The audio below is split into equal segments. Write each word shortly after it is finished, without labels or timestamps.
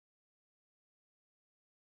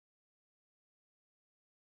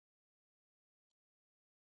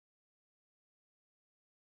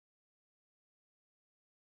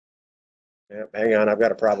Yep, hang on, I've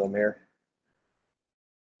got a problem here.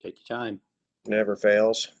 Take your time. Never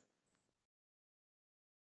fails.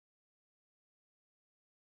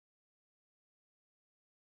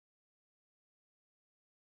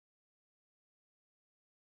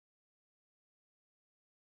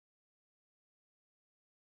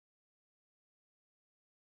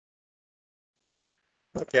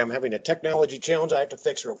 Okay, I'm having a technology challenge I have to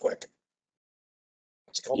fix real quick.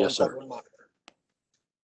 It's called Yes, sir. unplug monitor.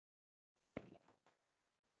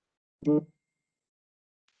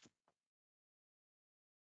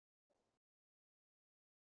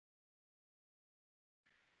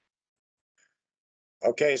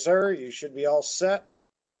 Okay, sir, you should be all set.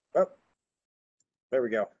 Oh, there we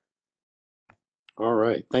go. All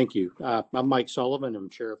right, thank you. I'm Mike Sullivan. I'm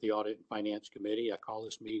Chair of the Audit and Finance Committee. I call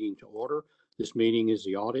this meeting to order. This meeting is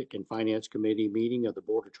the Audit and Finance Committee meeting of the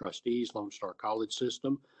Board of Trustees, Lone Star College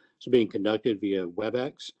System. It's being conducted via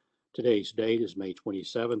WebEx. Today's date is May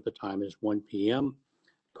 27th. The time is 1 p.m.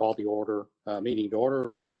 Call the meeting to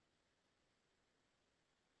order.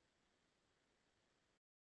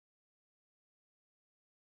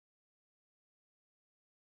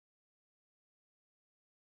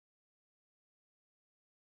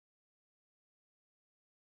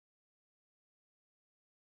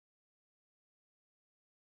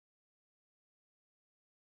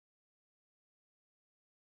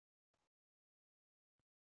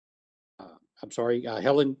 I'm sorry,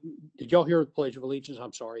 Helen, did y'all hear the Pledge of Allegiance?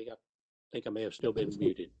 I'm sorry, I think I may have still been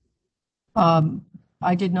muted.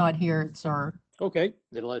 I did not hear it, sir. Okay,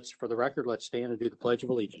 then for the record, let's stand and do the Pledge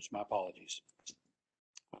of Allegiance. My apologies.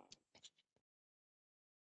 How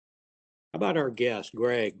about our guest,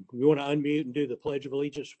 Greg? You want to unmute and do the Pledge of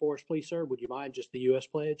Allegiance for us, please, sir? Would you mind just the U.S.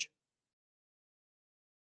 pledge?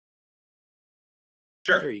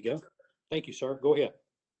 Sure. There you go. Thank you, sir. Go ahead.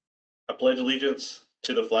 I pledge allegiance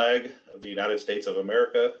to the flag of the United States of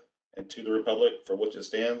America and to the republic for which it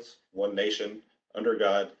stands, one nation, under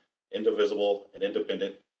God, indivisible and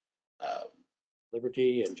independent.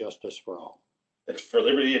 Liberty and justice for all. For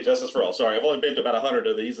liberty and justice for all. Sorry, I've only been to about 100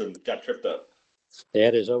 of these and got tripped up.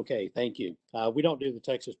 That is okay. Thank you. We don't do the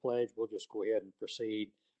Texas pledge. We'll just go ahead and proceed.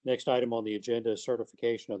 Next item on the agenda is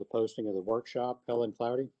certification of the posting of the workshop. Helen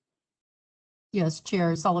Cloudy. Yes,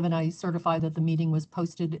 Chair Sullivan, I certify that the meeting was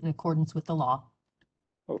posted in accordance with the law.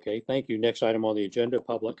 Okay, thank you. Next item on the agenda,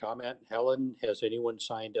 public comment. Helen, has anyone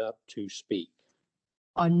signed up to speak?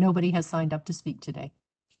 Nobody has signed up to speak today.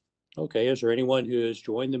 Okay, is there anyone who has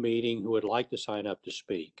joined the meeting who would like to sign up to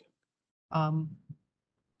speak?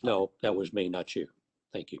 No, that was me, not you.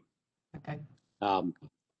 Thank you. Okay.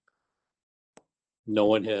 No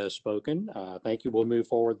one has spoken. Thank you. We'll move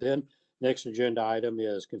forward then. Next agenda item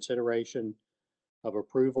is consideration of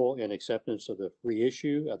approval and acceptance of the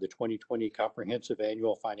reissue of the 2020 Comprehensive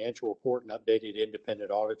Annual Financial Report and updated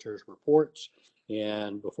independent auditors reports.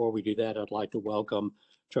 And before we do that, I'd like to welcome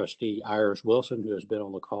Trustee Iris Wilson, who has been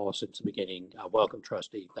on the call since the beginning. Welcome,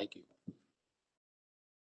 Trustee. Thank you.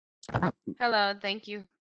 Hello, thank you.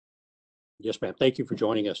 Yes, ma'am. Thank you for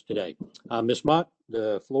joining us today. Ms. Mott,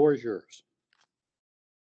 the floor is yours.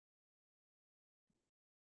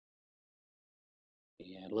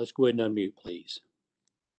 And let's go ahead and unmute, please.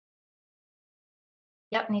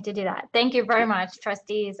 Yep, need to do that. Thank you very much,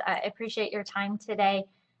 trustees. I appreciate your time today.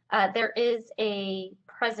 There is a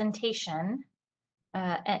presentation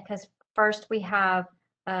because first we have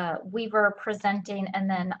Weaver presenting and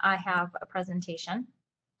then I have a presentation.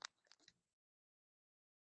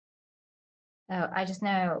 I just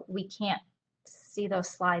know we can't see those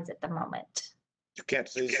slides at the moment. You can't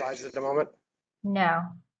see the slides at the moment? No.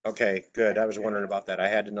 Okay, good. I was wondering about that. I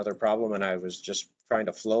had another problem and I was just trying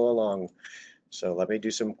to flow along. So let me do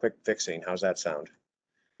some quick fixing. How's that sound?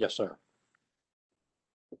 Yes, sir.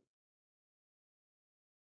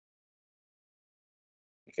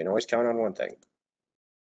 You can always count on one thing.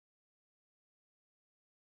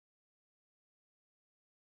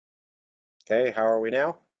 Okay, how are we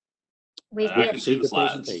now? I can see the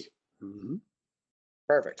slides. Mm-hmm.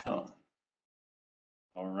 Perfect. Oh.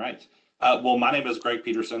 All right. Well, my name is Greg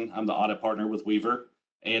Peterson. I'm the audit partner with Weaver.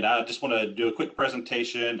 And I just want to do a quick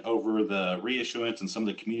presentation over the reissuance and some of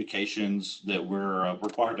the communications that we're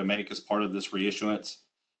required to make as part of this reissuance.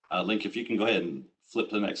 Link, if you can go ahead and flip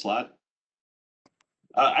to the next slide.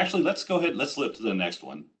 Actually, let's go ahead. Let's flip to the next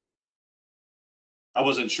one. I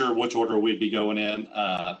wasn't sure which order we'd be going in,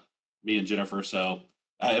 me and Jennifer. So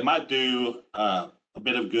it might do a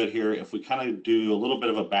bit of good here if we kind of do a little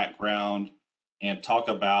bit of a background and talk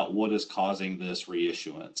about what is causing this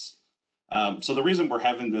reissuance. So the reason we're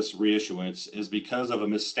having this reissuance is because of a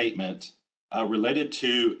misstatement related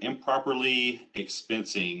to improperly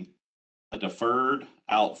expensing a deferred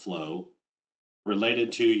outflow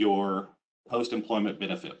related to your post-employment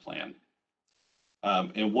benefit plan.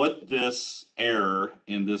 And what this error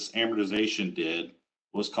in this amortization did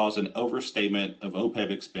was cause an overstatement of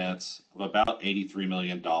OPEB expense of about $83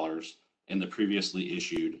 million in the previously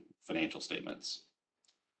issued financial statements.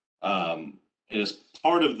 As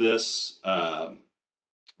part of this,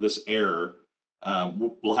 this error,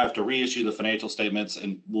 we'll have to reissue the financial statements,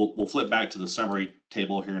 and we'll flip back to the summary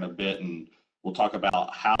table here in a bit, and we'll talk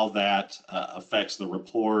about how that affects the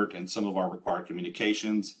report and some of our required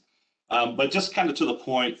communications. But just kind of to the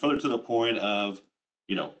point, further to the point of,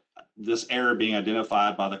 you know, this error being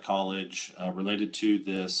identified by the college related to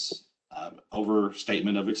this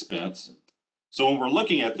overstatement of expense. So when we're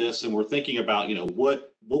looking at this and we're thinking about, you know,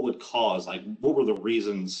 what would cause, like, what were the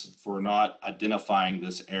reasons for not identifying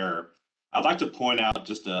this error? I'd like to point out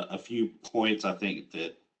just a few points I think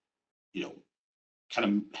that, you know, kind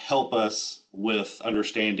of help us with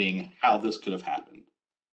understanding how this could have happened.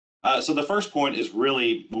 So the first point is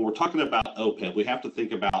really, when we're talking about OPEB, we have to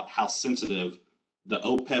think about how sensitive the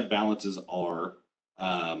OPEB balances are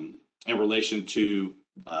in relation to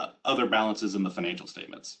other balances in the financial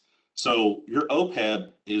statements. So your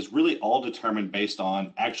OPEB is really all determined based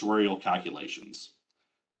on actuarial calculations.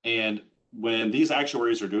 And when these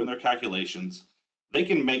actuaries are doing their calculations, they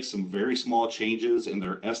can make some very small changes in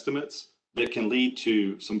their estimates that can lead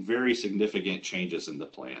to some very significant changes in the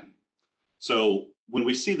plan. So when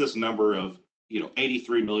we see this number of, you know,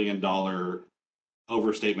 $83 million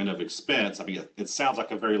overstatement of expense, I mean, it sounds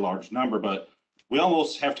like a very large number, but we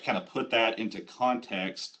almost have to kind of put that into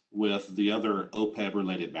context with the other OPEB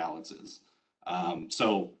related balances.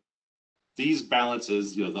 So these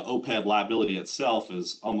balances, you know, the OPEB liability itself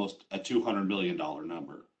is almost a $200 million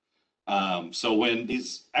number. So when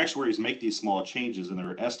these actuaries make these small changes in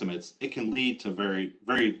their estimates, it can lead to very,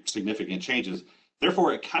 very significant changes.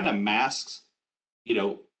 Therefore, it kind of masks, you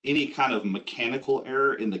know, any kind of mechanical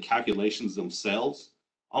error in the calculations themselves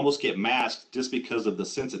almost get masked just because of the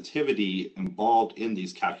sensitivity involved in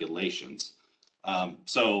these calculations.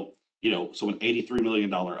 So, you know, so an $83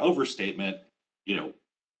 million overstatement, you know,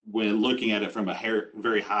 when looking at it from a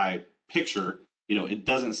very high picture, you know, it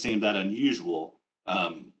doesn't seem that unusual.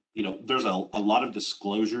 You know, there's a lot of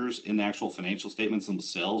disclosures in the actual financial statements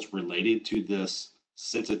themselves related to this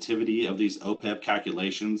sensitivity of these OPEB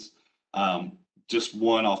calculations. Just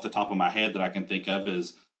one off the top of my head that I can think of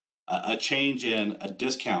is a change in a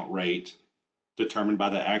discount rate determined by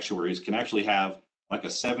the actuaries can actually have like a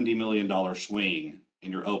 $70 million swing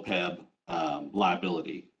in your OPEB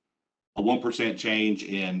liability. A 1% change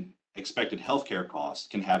in expected healthcare costs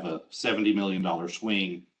can have a $70 million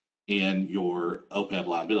swing in your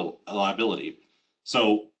OPEB liability.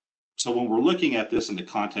 So when we're looking at this in the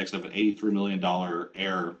context of an $83 million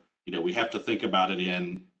error, you know, we have to think about it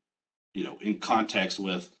in, you know, in context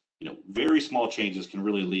with, you know, very small changes can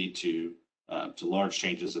really lead to large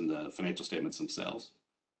changes in the financial statements themselves.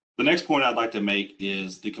 The next point I'd like to make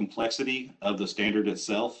is the complexity of the standard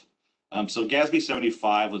itself. So GASB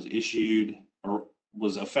 75 was issued or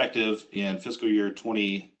was effective in fiscal year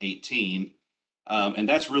 2018. And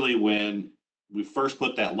that's really when we first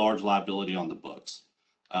put that large liability on the books,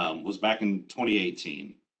 was back in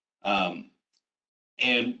 2018.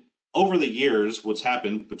 And over the years, what's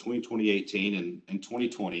happened between 2018 and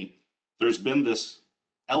 2020, there's been this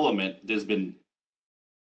element that's been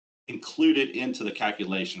included into the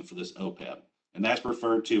calculation for this OPEB, and that's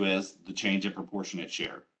referred to as the change in proportionate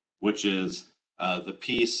share, which is the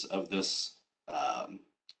piece of this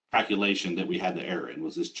calculation that we had the error in,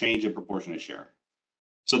 was this change in proportionate share.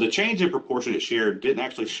 So the change in proportionate share didn't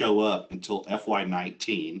actually show up until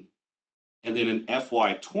FY19, and then in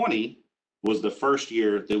FY20 was the first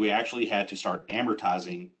year that we actually had to start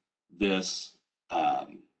amortizing this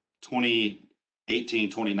 2018,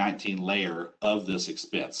 2019 layer of this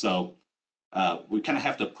expense. So we kind of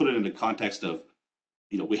have to put it into context of,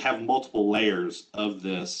 you know, we have multiple layers of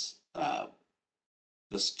this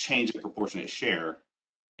this change in proportionate share,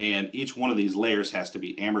 and each one of these layers has to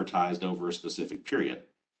be amortized over a specific period.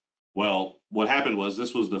 Well, what happened was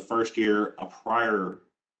this was the first year a prior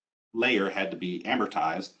layer had to be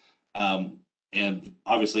amortized. And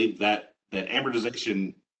obviously that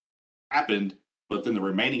amortization happened, but then the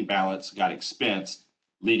remaining balance got expensed,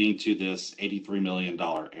 leading to this $83 million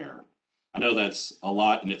error. I know that's a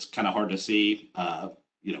lot and it's kind of hard to see,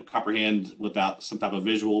 you know, comprehend without some type of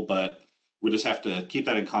visual, but we just have to keep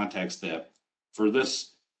that in context that for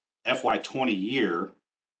this FY20 year,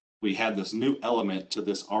 we had this new element to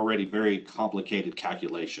this already very complicated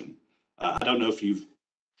calculation. I don't know if you've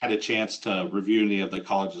had a chance to review any of the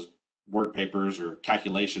college's work papers or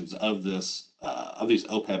calculations of this of these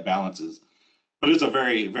OPEB balances, but it's a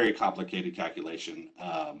very, very complicated calculation.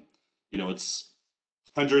 It's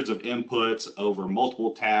hundreds of inputs over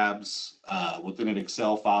multiple tabs within an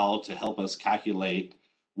Excel file to help us calculate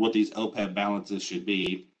what these OPEB balances should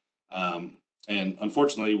be. And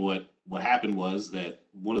unfortunately, what happened was that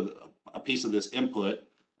a piece of this input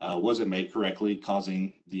wasn't made correctly,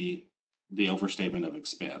 causing the overstatement of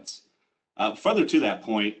expense. Further to that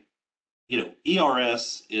point,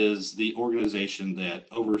 ERS is the organization that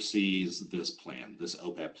oversees this plan, this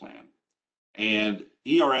OPEB plan. And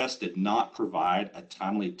ERS did not provide a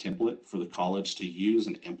timely template for the college to use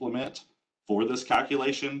and implement for this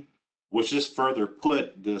calculation, which just further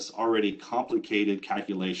put this already complicated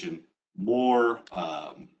calculation more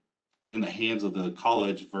in the hands of the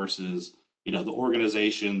college versus, the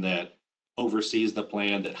organization that oversees the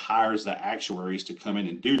plan, that hires the actuaries to come in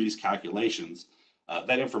and do these calculations.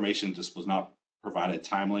 That information just was not provided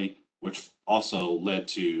timely, which also led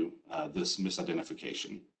to this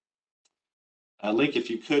misidentification. Link, if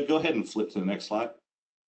you could go ahead and flip to the next slide.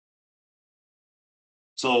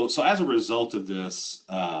 So as a result of this,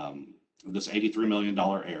 this $83 million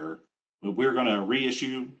error, we're going to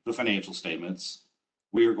reissue the financial statements.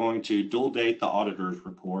 We are going to dual date the auditor's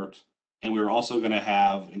report, and we're also going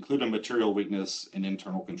to include a material weakness in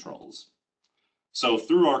internal controls. So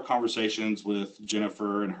through our conversations with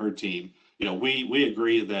Jennifer and her team, we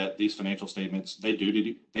agree that these financial statements, they do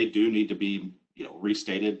need to be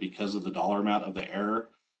restated because of the dollar amount of the error,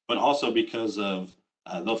 but also because of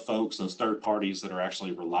those third parties that are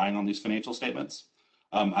actually relying on these financial statements.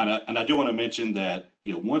 And I do want to mention that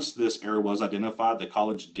once this error was identified, the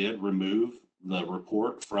college did remove the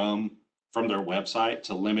report from their website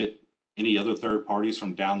to limit any other third parties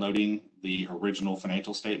from downloading the original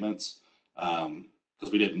financial statements,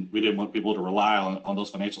 because we didn't want people to rely on those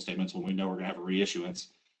financial statements when we know we're going to have a reissuance.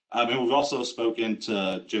 And we've also spoken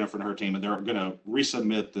to Jennifer and her team, and they're going to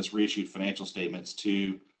resubmit this reissued financial statements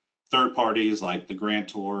to third parties like the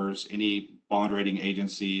grantors, any bond rating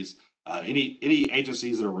agencies, any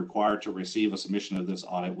agencies that are required to receive a submission of this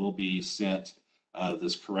audit will be sent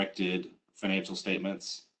this corrected financial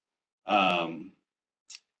statements. And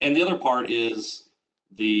the other part is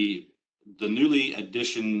the newly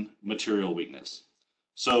addition material weakness.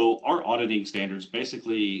 So our auditing standards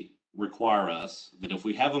basically require us that if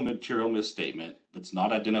we have a material misstatement that's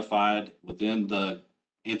not identified within the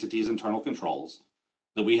entity's internal controls,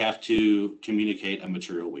 that we have to communicate a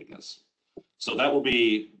material weakness. So that will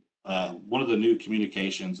be one of the new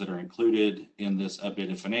communications that are included in this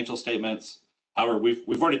updated financial statements. However,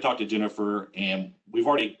 we've already talked to Jennifer, and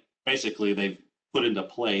they've put into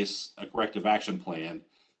place a corrective action plan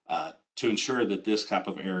to ensure that this type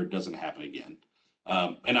of error doesn't happen again.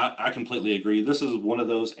 And I completely agree. This is one of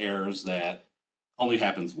those errors that only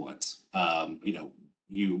happens once.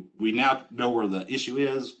 We now know where the issue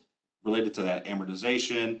is related to that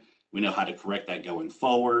amortization. We know how to correct that going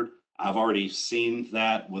forward. I've already seen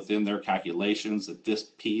that within their calculations that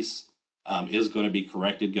this piece is going to be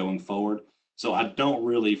corrected going forward. So I don't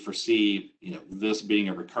really foresee, this being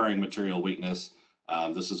a recurring material weakness.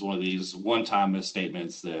 This is one of these one-time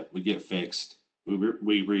misstatements that we get fixed,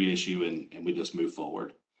 we reissue, and we just move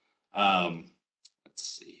forward. Let's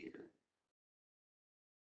see here.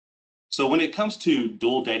 So when it comes to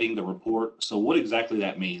dual dating the report, so what exactly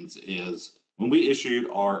that means is when we issued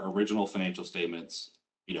our original financial statements,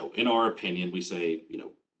 in our opinion, we say,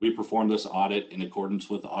 we performed this audit in accordance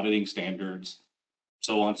with auditing standards,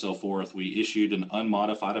 so on and so forth. We issued an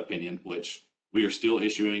unmodified opinion, which we are still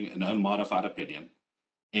issuing an unmodified opinion.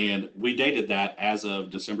 And we dated that as of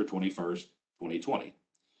December 21st, 2020.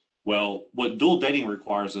 Well, what dual dating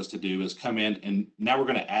requires us to do is come in, and now we're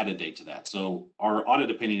going to add a date to that. So our audit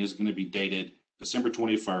opinion is going to be dated December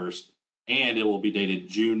 21st, and it will be dated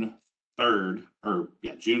June 3rd,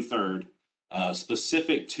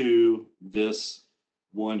 specific to this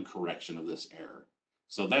one correction of this error.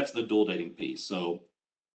 So that's the dual dating piece. So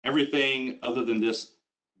everything other than this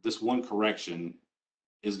one correction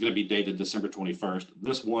is going to be dated December 21st.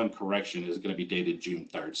 This one correction is going to be dated June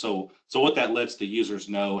 3rd. So what that lets the users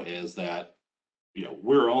know is that,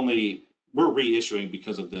 we're reissuing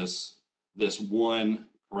because of this one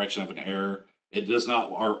correction of an error. It does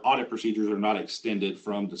not, our audit procedures are not extended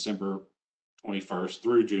from December 21st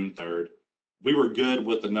through June 3rd. We were good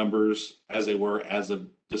with the numbers as they were as of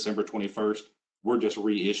December 21st. We're just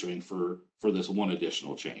reissuing for this one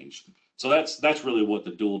additional change. So that's really what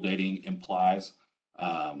the dual dating implies,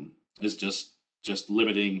 is just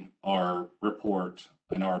limiting our report,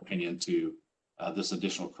 in our opinion, to this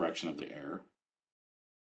additional correction of the error.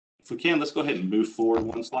 If we can, let's go ahead and move forward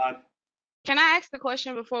one slide. Can I ask the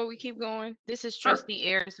question before we keep going? This is Sure. Trustee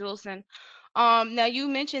Ayers Wilson. Now you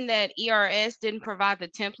mentioned that ERS didn't provide the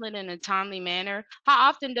template in a timely manner. How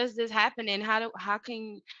often does this happen, and how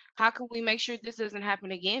can we make sure this doesn't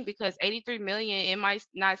happen again? Because 83 million, it might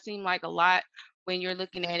not seem like a lot when you're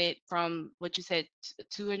looking at it from what you said,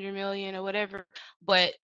 200 million or whatever,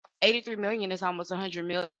 but 83 million is almost 100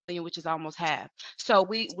 million, which is almost half. So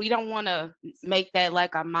we don't want to make that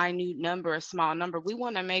like a minute number, a small number. We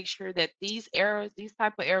want to make sure that these errors, these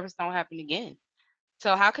type of errors don't happen again.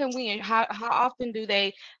 So how can we, how often do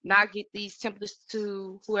they not get these templates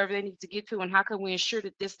to whoever they need to get to, and how can we ensure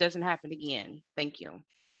that this doesn't happen again? Thank you.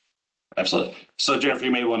 Absolutely. So Jennifer,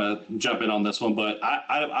 you may want to jump in on this one, but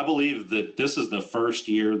I believe that this is the first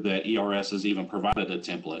year that ERS has even provided a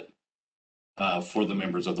template for the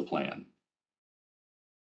members of the plan.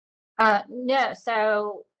 No,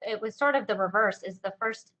 so it was sort of the reverse. Is the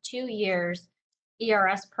first 2 years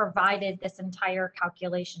ERS provided this entire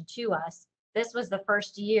calculation to us. This was the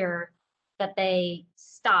first year that they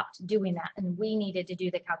stopped doing that, and we needed to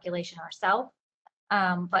do the calculation ourselves.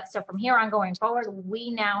 But so from here on going forward,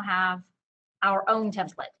 we now have our own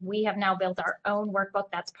template. We have now built our own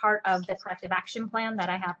workbook. That's part of the corrective action plan that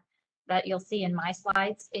I have, that you'll see in my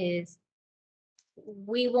slides, is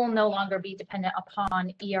we will no longer be dependent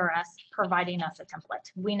upon ERS providing us a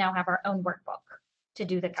template. We now have our own workbook to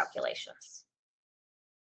do the calculations.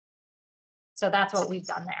 So that's what we've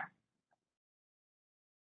done there.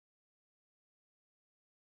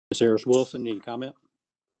 Ms. Ayers Wilson, any comment?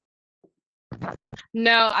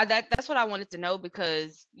 No, that's what I wanted to know,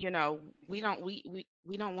 because you know we don't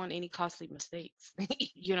want any costly mistakes.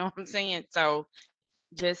 You know what I'm saying? So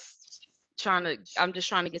I'm just trying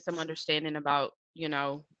to get some understanding about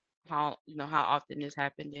how often this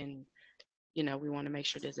happened, and we want to make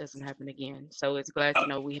sure this doesn't happen again. So it's glad to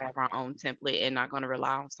know we have our own template and not going to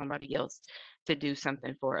rely on somebody else to do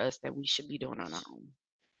something for us that we should be doing on our own.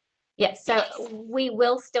 Yes, so we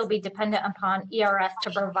will still be dependent upon ERS to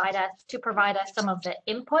provide us some of the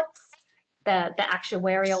inputs, the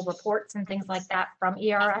actuarial reports and things like that from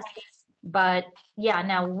ERS. But yeah,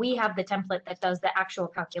 now we have the template that does the actual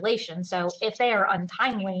calculation. So if they are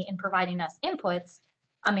untimely in providing us inputs,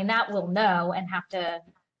 I mean, that we'll know and have to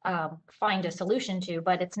find a solution to,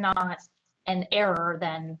 but it's not an error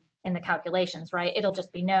then in the calculations, right? It'll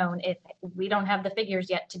just be known if we don't have the figures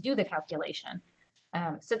yet to do the calculation.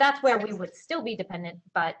 So that's where we would still be dependent,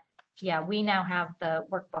 but yeah, we now have the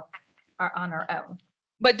workbook on our own.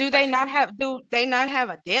 But do they not have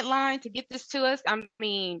a deadline to get this to us? I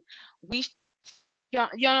mean, you know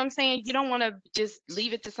what I'm saying? You don't want to just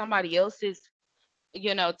leave it to somebody else's,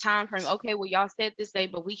 time frame. Okay, well, y'all said this day,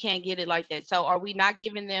 but we can't get it like that. So are we not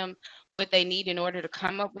giving them what they need in order to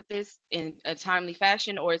come up with this in a timely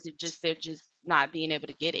fashion, or is it just they're just not being able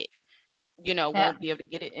to get it? Won't be able to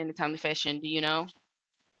get it in a timely fashion. Do you know?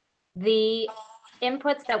 The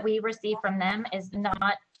inputs that we receive from them is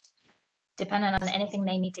not dependent on anything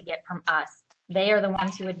they need to get from us. They are the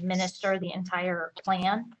ones who administer the entire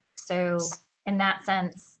plan. So in that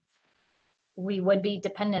sense, we would be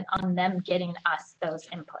dependent on them getting us those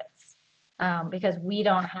inputs because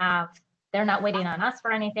they're not waiting on us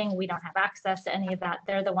for anything. We don't have access to any of that.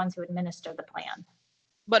 They're the ones who administer the plan.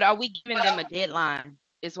 But are we giving them a deadline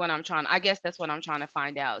is what I guess that's what I'm trying to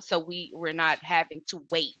find out. So we're not having to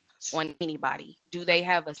wait on anybody. Do they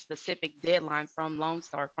have a specific deadline from Lone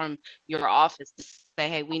Star, from your office, to say,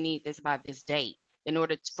 hey, we need this by this date in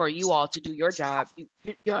order for you all to do your job? You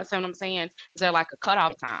understand what I'm saying? Is there like a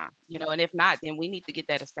cutoff time? And if not, then we need to get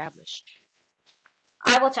that established.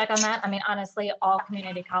 I will check on that. I mean, honestly, all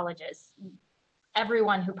community colleges,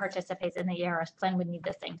 everyone who participates in the ERS plan would need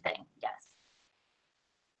the same thing. Yes.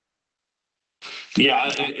 Yeah,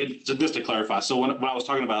 so just to clarify, so when I was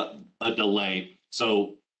talking about a delay,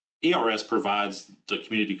 so ERS provides the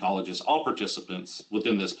community colleges, all participants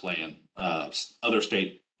within this plan, other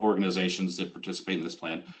state organizations that participate in this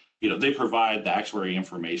plan, they provide the actuary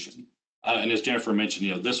information. And as Jennifer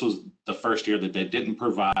mentioned, this was the first year that they didn't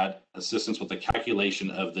provide assistance with the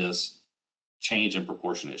calculation of this change in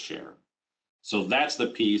proportionate share. So that's the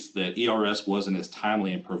piece that ERS wasn't as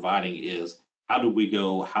timely in providing, is how do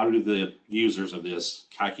the users of this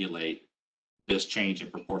calculate this change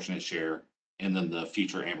in proportionate share and then the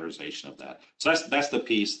future amortization of that. So that's the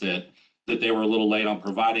piece that they were a little late on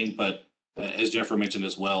providing, but as Jennifer mentioned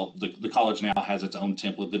as well, the college now has its own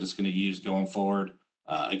template that it's going to use going forward.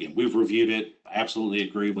 Again, we've reviewed it, absolutely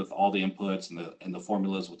agree with all the inputs and the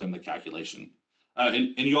formulas within the calculation.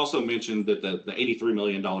 And you also mentioned that the $83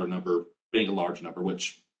 million number being a large number,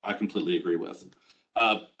 which I completely agree with.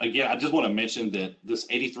 Again, I just want to mention that this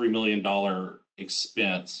 $83 million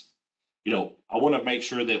expense I want to make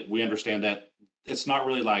sure that we understand that it's not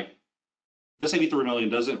really like this 83 million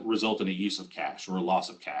doesn't result in a use of cash or a loss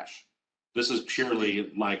of cash. This is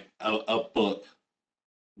purely like a book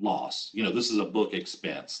loss. This is a book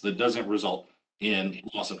expense that doesn't result in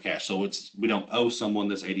loss of cash. So we don't owe someone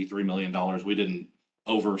this $83 million. We didn't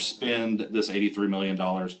overspend this $83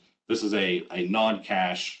 million. This is a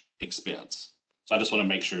non-cash expense. So I just want to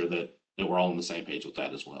make sure that we're all on the same page with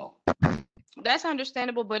that as well. That's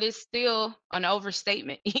understandable, but it's still an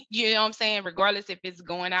overstatement. You know what I'm saying? Regardless if it's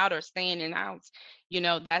going out or staying in house,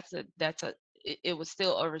 it was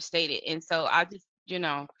still overstated. And so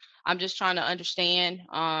I'm just trying to understand,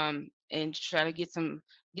 and try to get some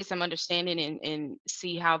understanding and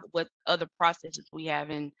see what other processes we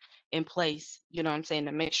have in place, you know what I'm saying,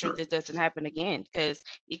 to make sure Sure. this doesn't happen again, because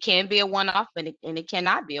it can be a one-off and it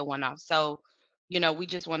cannot be a one-off. So we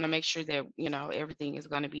just want to make sure that, everything is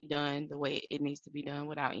going to be done the way it needs to be done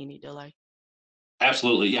without any delay.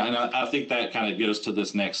 Absolutely. Yeah. And I think that kind of goes to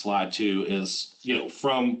this next slide too, is,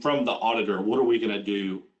 from the auditor, what are we going to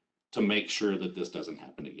do to make sure that this doesn't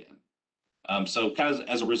happen again? So kind of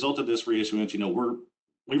as a result of this reissuance,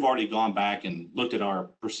 we've already gone back and looked at our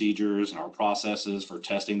procedures and our processes for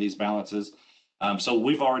testing these balances. So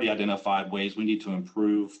we've already identified ways we need to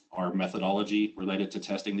improve our methodology related to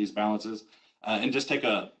testing these balances, and just take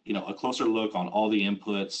a closer look on all the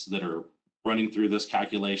inputs that are running through this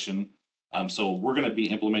calculation. So we're going to be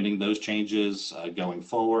implementing those changes going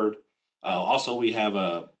forward. Also, we have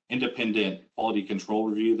a independent quality control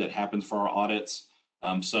review that happens for our audits.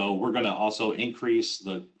 So we're going to also increase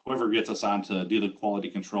whoever gets assigned to do the quality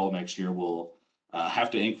control next year will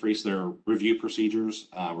have to increase their review procedures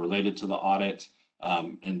related to the audit,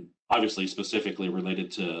 and obviously specifically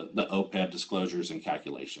related to the OPEB disclosures and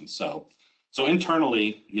calculations. So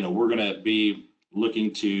internally, we're going to be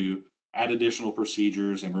looking to add additional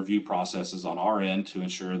procedures and review processes on our end to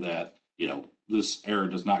ensure that, this error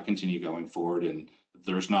does not continue going forward, and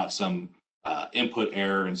there's not some input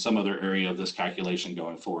error in some other area of this calculation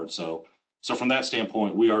going forward. So from that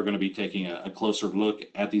standpoint, we are going to be taking a closer look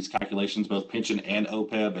at these calculations, both pension and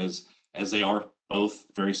OPEB, as they are both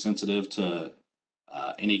very sensitive to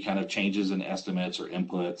any kind of changes in estimates or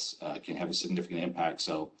inputs can have a significant impact.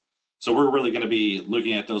 So we're really going to be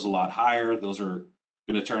looking at those a lot higher. Those are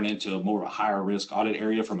going to turn into more of a higher risk audit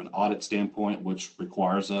area from an audit standpoint, which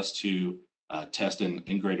requires us to test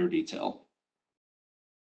in greater detail.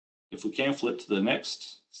 If we can flip to the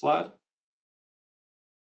next slide.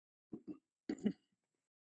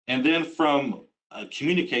 And then from a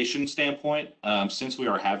communication standpoint, since we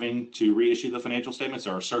are having to reissue the financial statements,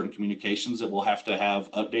 there are certain communications that we'll have to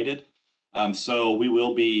have updated. So we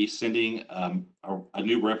will be sending a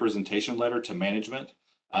new representation letter to management,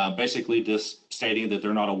 basically just stating that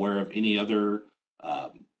they're not aware of any other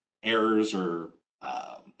errors or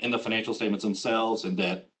in the financial statements themselves, and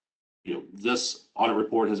that this audit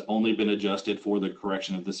report has only been adjusted for the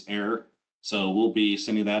correction of this error. So we'll be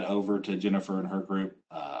sending that over to Jennifer and her group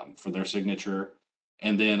for their signature.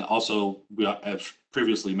 And then also, as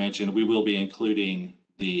previously mentioned, we will be including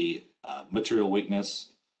the material weakness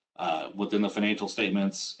within the financial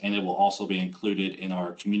statements, and it will also be included in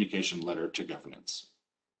our communication letter to governance.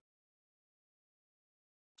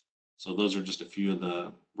 So those are just a few of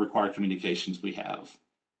the required communications we have.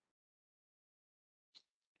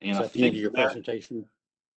 And Is that the end of your presentation?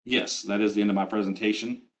 Yes, that is the end of my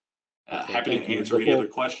presentation. Okay, happy to thank you. answer any other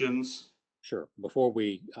questions. Sure. Before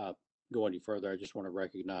we go any further, I just want to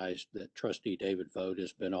recognize that Trustee David Vogt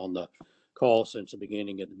has been on the call since the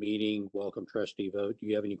beginning of the meeting. Welcome, Trustee Vogt. Do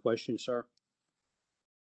you have any questions, sir?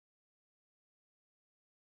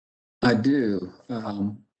 I do.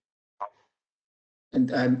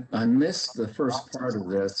 And I missed the first part of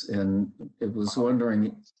this, and it was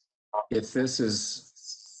wondering if this is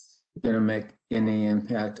going to make any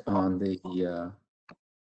impact on the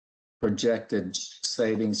projected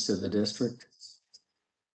savings to the district.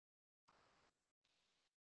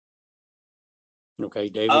 Okay,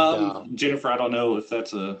 David. Jennifer, I don't know if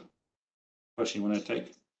that's a question you want to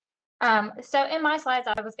take. So in my slides,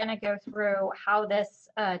 I was going to go through how this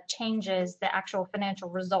changes the actual financial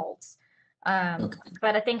results. Okay.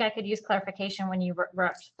 But I think I could use clarification when you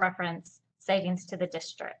reference savings to the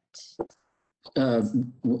district.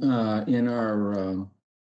 In our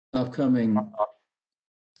upcoming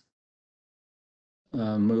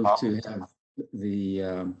move to have the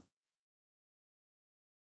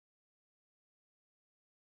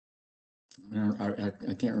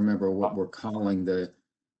I can't remember what we're calling the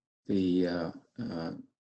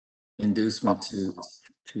inducement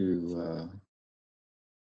to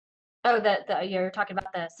oh, you're talking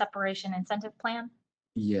about the separation incentive plan?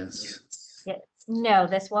 Yes. Yes. No,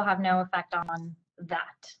 this will have no effect on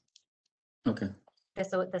that. Okay.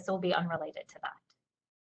 This will be unrelated to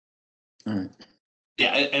that. All right.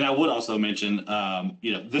 Yeah, and I would also mention,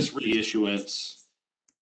 this reissuance,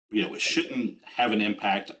 it shouldn't have an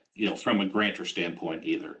impact, from a grantor standpoint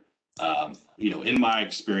either. In my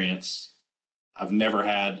experience, I've never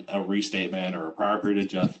had a restatement or a prior period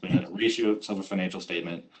adjustment, a reissuance of a financial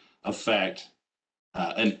statement affect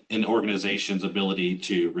an organization's ability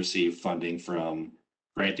to receive funding from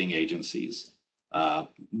granting agencies.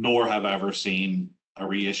 Nor have I ever seen a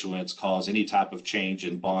reissuance cause any type of change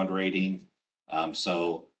in bond rating.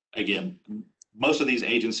 So again, most of these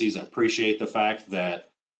agencies appreciate the fact that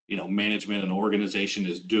management and organization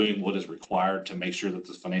is doing what is required to make sure that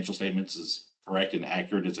the financial statements is correct and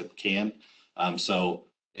accurate as it can. So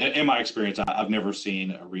in my experience, I've never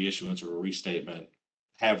seen a reissuance or a restatement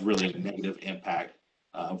have really a negative impact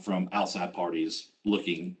from outside parties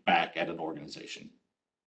looking back at an organization.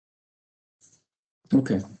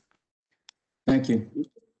 Okay. Thank you.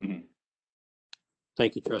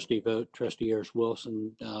 Thank you, Trustee Vogt. Trustee Ayers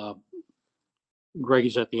Wilson. Greg,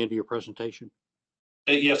 is that the end of your presentation?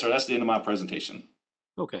 Yes, sir. That's the end of my presentation.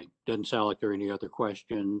 Okay. Doesn't sound like there are any other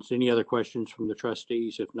questions. Any other questions from the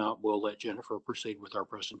trustees? If not, we'll let Jennifer proceed with our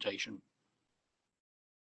presentation.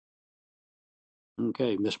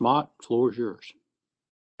 Okay, Ms. Mott, floor is yours.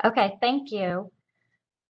 Okay, thank you.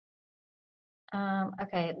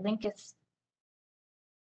 Okay, Link is.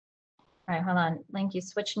 All right, hold on. Link, you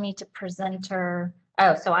switched me to presenter.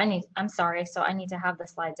 Oh, so I'm sorry. So I need to have the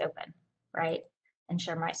slides open, right? And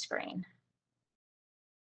share my screen.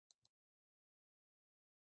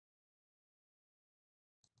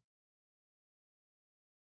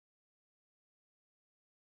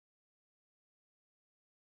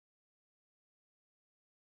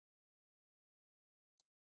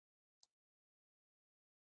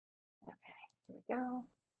 Okay, here we go.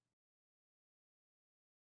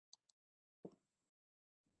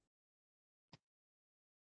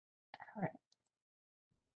 All right.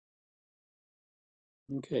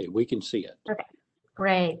 Okay, we can see it. Okay,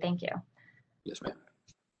 great. Thank you. Yes, ma'am.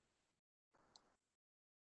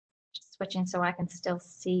 Just switching so I can still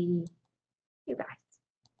see you guys.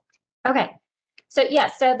 Okay, so yeah,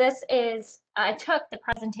 so this is, I took the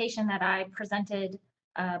presentation that I presented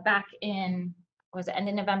back in, was it end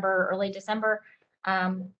of November, early December?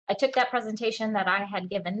 I took that presentation that I had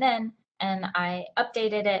given then and I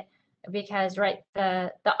updated it because, right,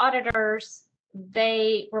 the auditors,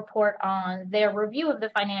 they report on their review of the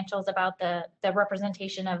financials about the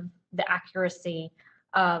representation of the accuracy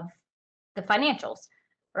of the financials,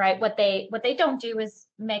 right? What they don't do is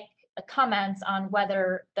make comments on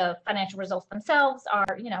whether the financial results themselves are,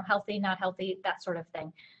 healthy, not healthy, that sort of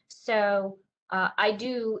thing. So I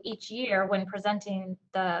do each year when presenting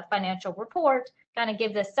the financial report, kind of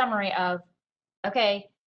give this summary of, okay,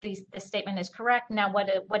 this statement is correct. Now,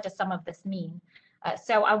 what does some of this mean?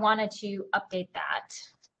 So I wanted to update that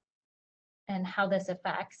and how this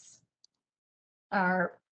affects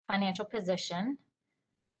our financial position.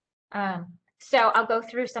 So I'll go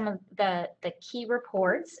through some of the key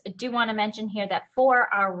reports. I do want to mention here that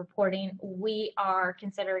for our reporting, we are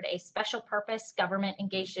considered a special purpose government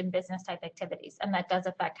engaged in business type activities, and that does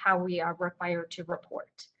affect how we are required to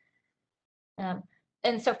report.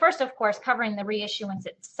 And so first, of course, covering the reissuance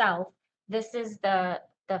itself, this is the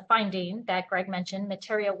finding that Greg mentioned,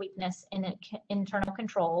 material weakness in internal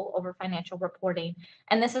control over financial reporting.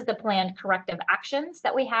 And this is the planned corrective actions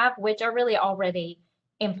that we have, which are really already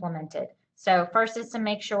implemented. So first is to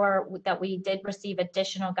make sure that we did receive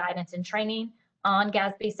additional guidance and training on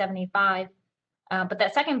GASB 75. But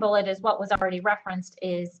that second bullet is what was already referenced,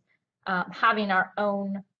 is having our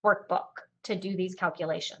own workbook to do these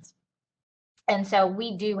calculations. And so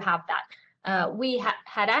we do have that. We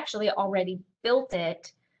had actually already built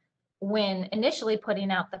it when initially putting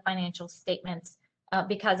out the financial statements,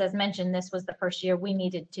 because as mentioned, this was the first year we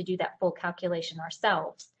needed to do that full calculation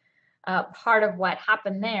ourselves. Part of what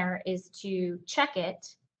happened there is to check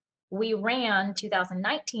it. We ran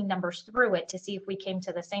 2019 numbers through it to see if we came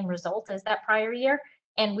to the same result as that prior year,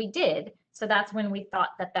 and we did. So that's when we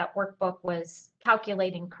thought that workbook was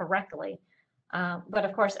calculating correctly. But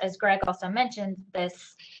of course, as Greg also mentioned,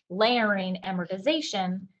 this layering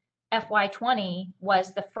amortization, FY20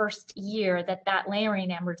 was the first year that layering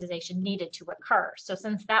amortization needed to occur. So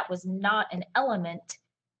since that was not an element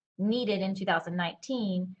needed in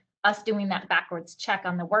 2019, us doing that backwards check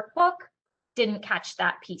on the workbook didn't catch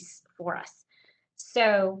that piece for us.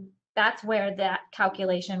 So that's where that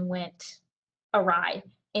calculation went awry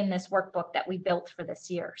in this workbook that we built for this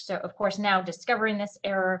year. So of course, now discovering this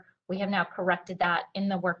error, We have now corrected that in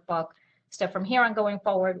the workbook. So from here on going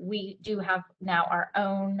forward, we do have now our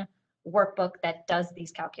own workbook that does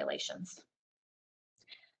these calculations.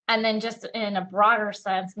 And then just in a broader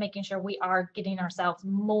sense, making sure we are getting ourselves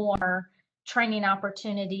more training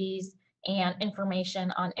opportunities and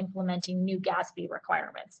information on implementing new GASB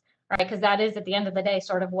requirements, right? Because that is, at the end of the day,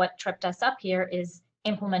 sort of what tripped us up here, is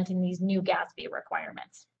implementing these new GASB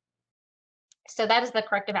requirements. So that is the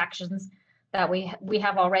corrective actions that we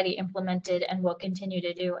have already implemented and will continue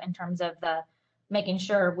to do in terms of the making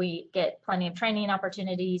sure we get plenty of training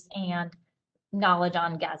opportunities and knowledge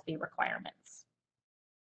on GASB requirements.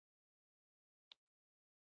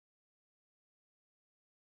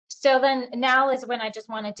 So then now is when I just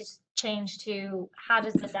wanted to change to how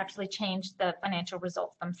does this actually change the financial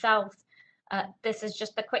results themselves. This is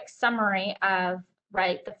just a quick summary of,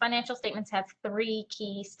 right, the financial statements have 3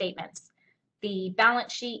 key statements: the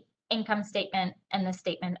balance sheet, income statement, and the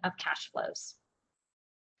statement of cash flows.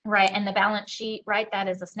 Right, and the balance sheet, right, that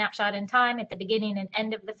is a snapshot in time at the beginning and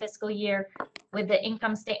end of the fiscal year, with the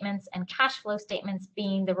income statements and cash flow statements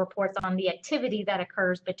being the reports on the activity that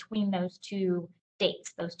occurs between those 2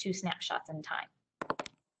 dates, those 2 snapshots in time.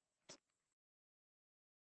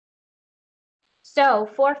 So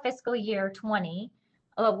for fiscal year 20,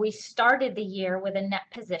 we started the year with a net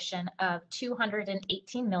position of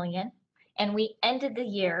 218 million, and we ended the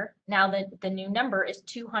year, now the new number is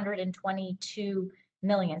 222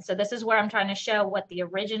 million. So this is where I'm trying to show what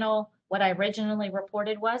I originally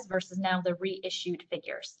reported was versus now the reissued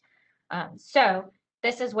figures. So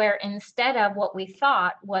this is where, instead of what we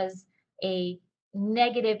thought was a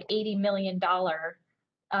negative $80 million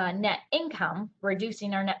net income,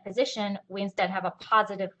 reducing our net position, we instead have a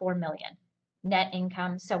positive 4 million net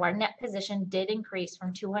income. So our net position did increase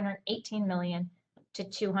from 218 million to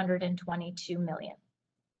 222 million.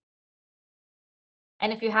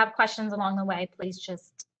 And if you have questions along the way, please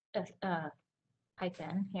just type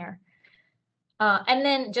in here. And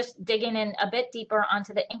then just digging in a bit deeper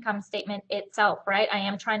onto the income statement itself, right? I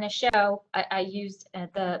am trying to show, I used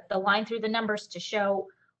the line through the numbers to show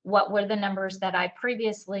what were the numbers that I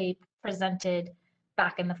previously presented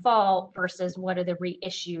back in the fall versus what are the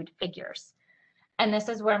reissued figures. And this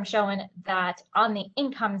is where I'm showing that on the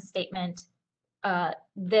income statement,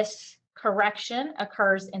 this correction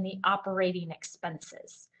occurs in the operating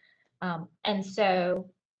expenses.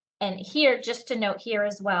 And here, just to note here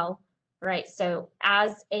as well, right? So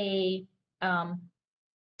as a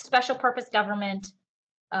special purpose government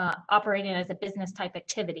operating as a business type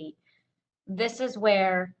activity, this is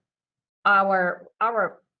where our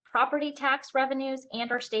property tax revenues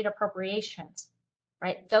and our state appropriations,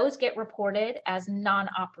 right? Those get reported as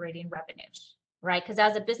non-operating revenues, right? Because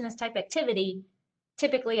as a business type activity,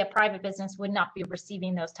 typically a private business would not be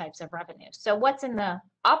receiving those types of revenues. So what's in the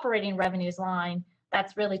operating revenues line,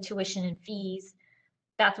 that's really tuition and fees.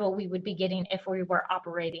 That's what we would be getting if we were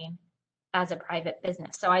operating as a private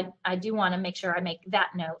business. So I do want to make sure I make that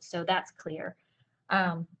note so that's clear.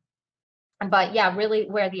 But yeah, really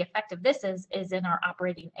where the effect of this is in our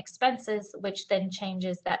operating expenses, which then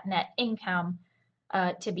changes that net income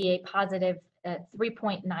to be a positive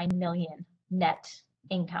 3.9 million net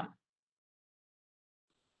income.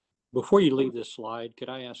 Before you leave this slide, could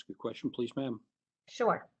I ask a question, please, ma'am?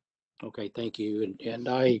 Sure. Okay, thank you. And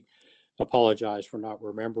I apologize for not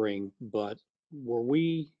remembering, but were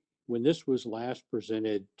we, when this was last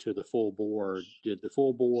presented to the full board, did the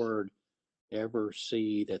full board ever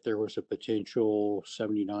see that there was a potential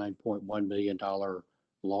 $79.1 million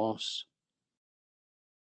loss?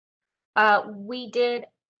 We did.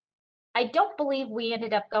 I don't believe we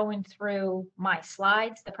ended up going through my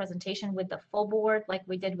slides, the presentation with the full board like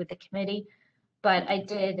we did with the committee, but I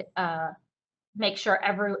did make sure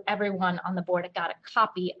everyone on the board got a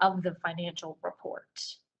copy of the financial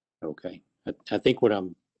report. Okay, I think what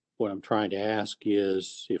I'm trying to ask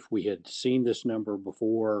is if we had seen this number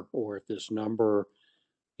before, or if this number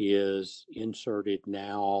is inserted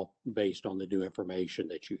now based on the new information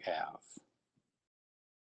that you have.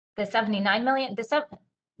 The 79 million,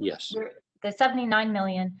 Yes. The 79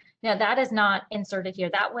 million, no, that is not inserted here.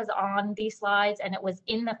 That was on these slides and it was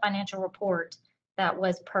in the financial report that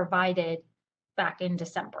was provided back in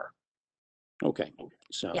December. Okay,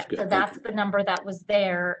 sounds good. So that's the number that was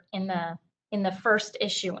there in the first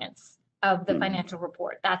issuance of the financial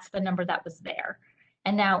report. That's the number that was there.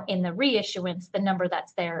 And now in the reissuance, the number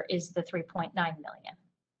that's there is the 3.9 million.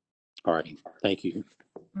 All right, thank you.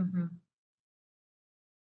 Mm-hmm.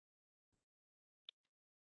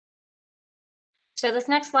 So this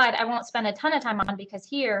next slide, I won't spend a ton of time on because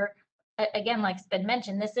here again, like it's been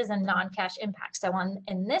mentioned, this is a non-cash impact. So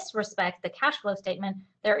in this respect, the cash flow statement,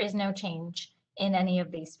 there is no change in any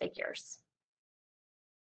of these figures.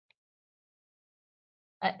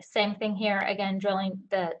 Same thing here, again, drilling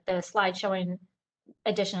the slide showing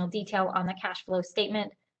additional detail on the cash flow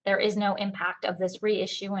statement. There is no impact of this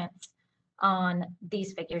reissuance on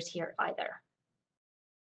these figures here either.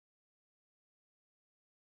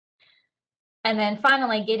 And then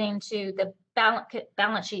finally getting to the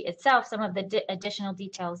balance sheet itself, some of the additional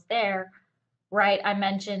details there, right? I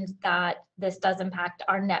mentioned that this does impact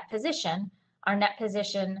our net position. Our net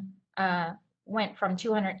position went from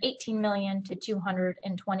 218 million to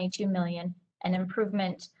 222 million, an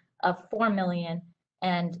improvement of 4 million.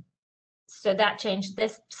 And so that changed.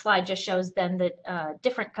 This slide just shows then the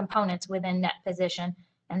different components within net position.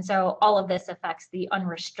 And so all of this affects the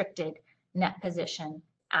unrestricted net position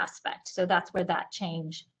aspect. So that's where that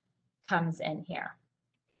change comes in here.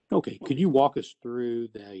 Okay, could you walk us through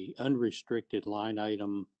the unrestricted line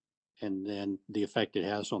item and then the effect it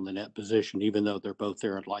has on the net position, even though they're both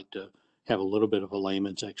there? I'd like to have a little bit of a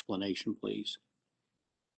layman's explanation, please.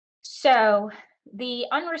 So the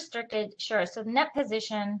unrestricted, sure. So the net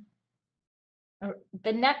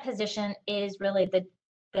position is really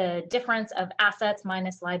the difference of assets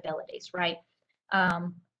minus liabilities, right?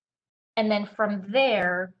 And then from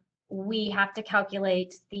there, we have to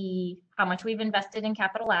calculate how much we've invested in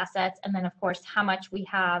capital assets, and then of course, how much we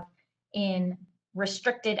have in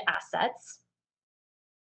restricted assets.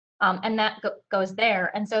 And that goes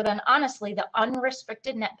there. And so then honestly, the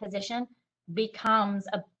unrestricted net position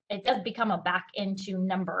it does become a back into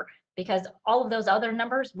number, because all of those other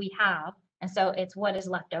numbers we have, and so it's what is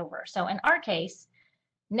left over. So in our case,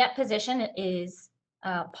 net position is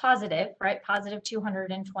positive, right? Positive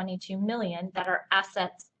 222 million, that our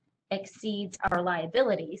assets exceeds our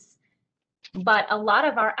liabilities. But a lot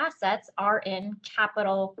of our assets are in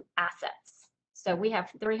capital assets. So we have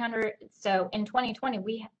 300. So in 2020,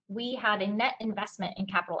 we had a net investment in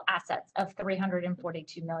capital assets of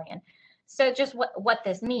 342 million. So just what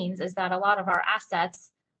this means is that a lot of our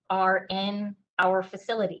assets are in our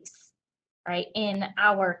facilities, right? In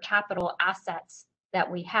our capital assets that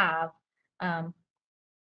we have.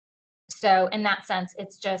 So in that sense,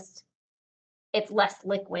 it's less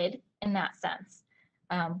liquid in that sense.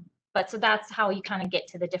 But so that's how you kind of get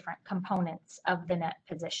to the different components of the net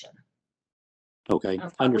position. Okay,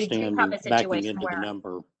 I understand backing into the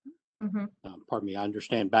number. Mm-hmm. Pardon me, I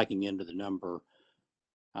understand backing into the number.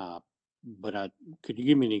 But could you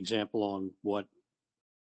give me an example on what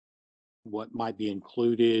might be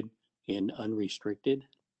included in unrestricted?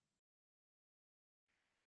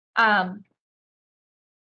 I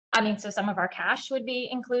mean, so some of our cash would be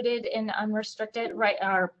included in unrestricted, right?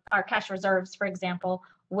 Our cash reserves, for example,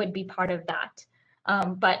 would be part of that.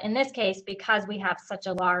 But in this case, because we have such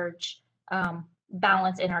a large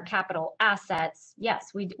balance in our capital assets,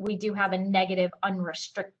 yes, we do have a negative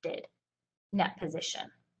unrestricted net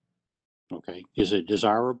position. Okay, is it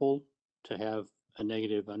desirable to have a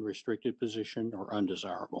negative unrestricted position or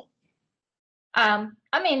undesirable? I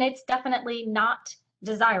mean, it's definitely not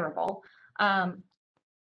desirable.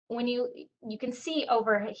 When you can see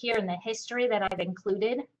over here in the history that I've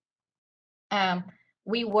included,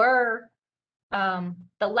 we were, the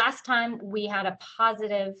last time we had a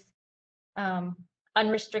positive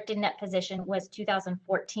unrestricted net position was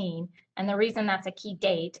 2014. And the reason that's a key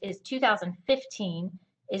date is 2015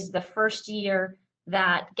 is the first year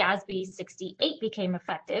that GASB 68 became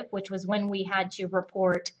effective, which was when we had to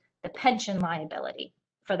report the pension liability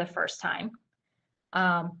for the first time.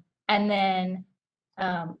 And then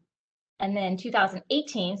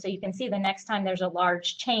 2018, so you can see the next time there's a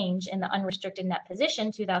large change in the unrestricted net position,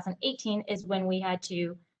 2018 is when we had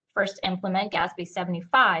to first implement GASB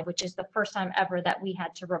 75, which is the first time ever that we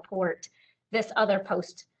had to report this other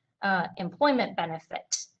post-employment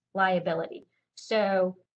benefit liability.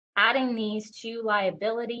 So adding these two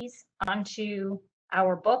liabilities onto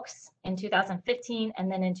our books in 2015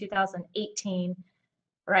 and then in 2018,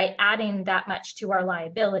 right, adding that much to our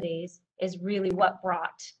liabilities is really what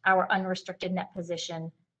brought our unrestricted net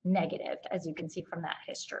position negative, as you can see from that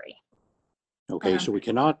history. Okay, so we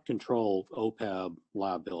cannot control OPEB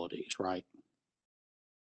liabilities, right?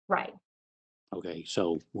 Right. Okay,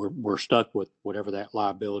 so we're stuck with whatever that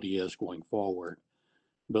liability is going forward.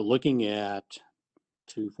 But looking at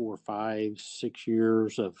 2, 4, 5, 6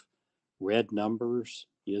 years of red numbers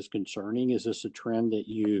is concerning. Is this a trend that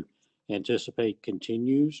you anticipate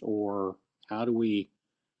continues, or how do we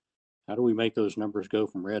make those numbers go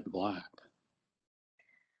from red to black?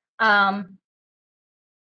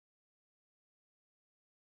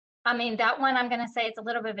 I mean, that one, I'm going to say it's a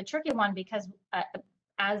little bit of a tricky one because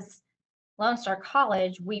as Lone Star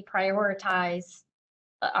College, we prioritize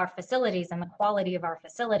our facilities and the quality of our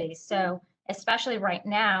facilities. So especially right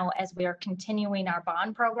now, as we are continuing our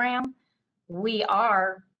bond program, we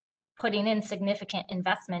are putting in significant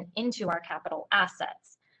investment into our capital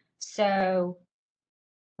assets. So,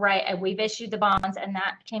 right, we've issued the bonds and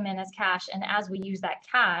that came in as cash. And as we use that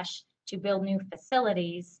cash to build new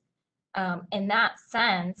facilities, in that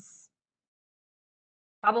sense,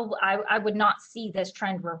 probably I would not see this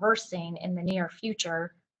trend reversing in the near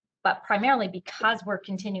future, but primarily because we're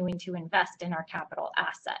continuing to invest in our capital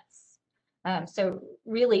assets. So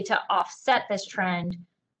really to offset this trend,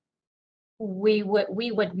 we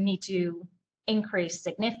would need to increase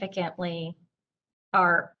significantly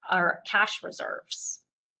our cash reserves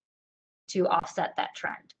to offset that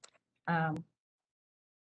trend.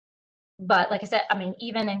 But like I said, I mean,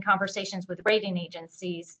 even in conversations with rating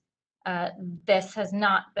agencies, this has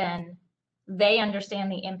not been, they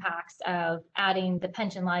understand the impacts of adding the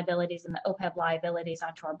pension liabilities and the OPEB liabilities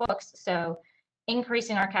onto our books. So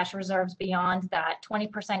increasing our cash reserves beyond that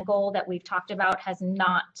 20% goal that we've talked about has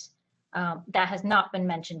not, that has not been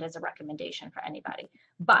mentioned as a recommendation for anybody.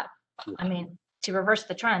 But I mean, to reverse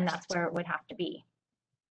the trend, that's where it would have to be.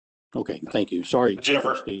 Okay, thank you. Sorry,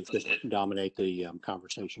 Jennifer, Steve, to dominate the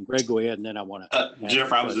conversation. Greg, go ahead, and then I want to.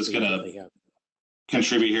 Jennifer, I was just going to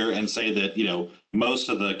contribute here and say that, you know, most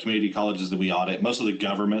of the community colleges that we audit, most of the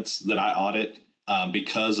governments that I audit,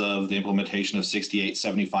 because of the implementation of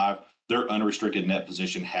 6875, their unrestricted net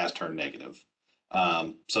position has turned negative.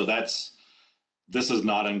 So this is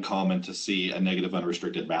not uncommon to see a negative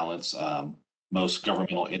unrestricted balance. Most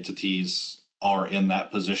governmental entities are in that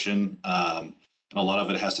position. And a lot of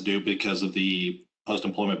it has to do because of the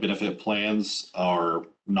post-employment benefit plans are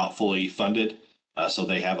not fully funded. So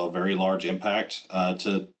they have a very large impact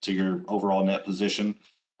to your overall net position.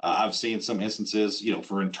 I've seen some instances, you know,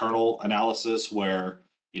 for internal analysis where,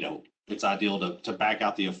 you know, it's ideal to back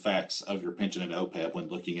out the effects of your pension and OPEB when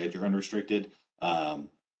looking at your unrestricted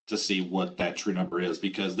to see what that true number is,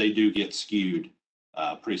 because they do get skewed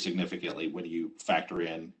pretty significantly when you factor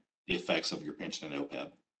in the effects of your pension and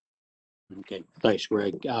OPEB. Okay, thanks,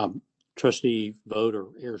 Greg. Trustee Vogt or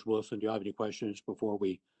Ayers-Wilson, do you have any questions before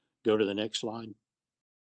we go to the next slide?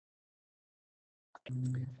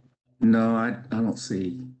 No, I don't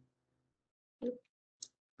see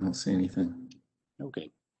anything.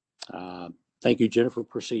 Okay. Thank you, Jennifer.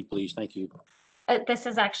 Proceed, please. Thank you. This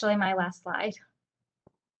is actually my last slide.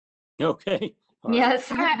 Okay. All right. Yes.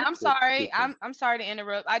 I'm sorry. Good. I'm sorry to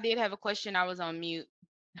interrupt. I did have a question. I was on mute.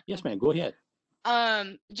 Yes, ma'am. Go ahead.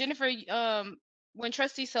 Jennifer, when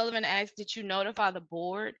Trustee Sullivan asked, did you notify the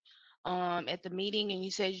board at the meeting, and you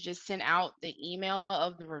said you just sent out the email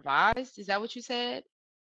of the revised? Is that what you said?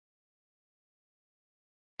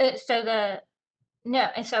 No,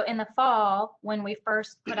 and so in the fall, when we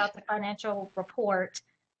first put out the financial report,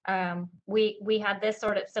 we had this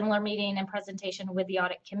sort of similar meeting and presentation with the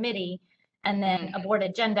audit committee, and then a board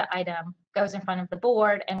agenda item goes in front of the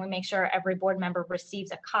board, and we make sure every board member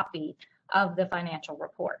receives a copy of the financial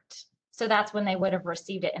report. So that's when they would have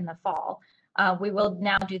received it in the fall. We will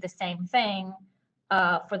now do the same thing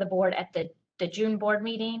for the board at the June board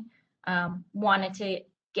meeting. Wanted to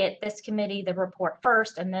get this committee the report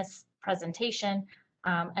first and this presentation,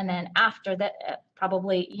 and then after that,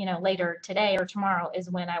 probably, you know, later today or tomorrow is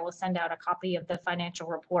when I will send out a copy of the financial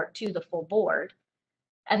report to the full board,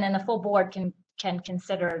 and then the full board can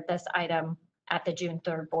consider this item at the June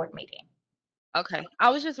 3rd board meeting. Okay, I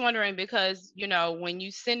was just wondering because, you know, when you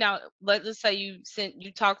send out, let's say you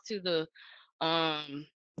talk to the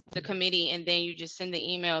committee, and then you just send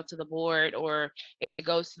the email to the board, or it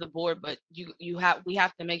goes to the board, but we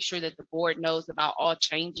have to make sure that the board knows about all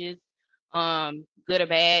changes, good or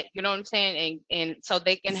bad, you know what I'm saying, and so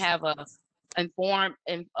they can have a informed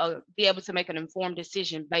and be able to make an informed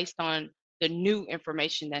decision based on the new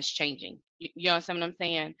information that's changing. You understand what I'm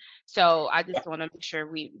saying? So I just want to make sure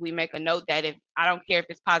we make a note that if, I don't care if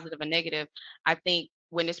it's positive or negative, I think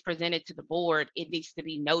when it's presented to the board, it needs to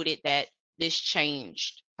be noted that this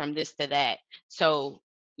changed from this to that. So,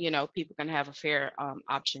 you know, people can have a fair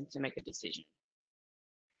option to make a decision.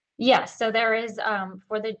 Yes, so there is,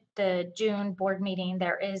 for the June board meeting,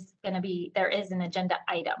 there is an agenda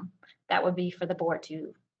item that would be for the board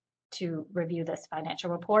to review this financial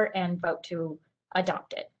report and vote to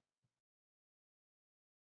adopt it.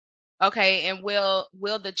 Okay, and will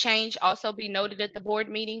the change also be noted at the board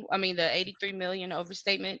meeting? I mean, the 83 million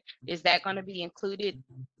overstatement, is that going to be included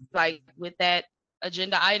like with that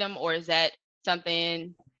agenda item, or is that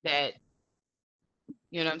something that,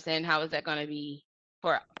 you know what I'm saying, how is that going to be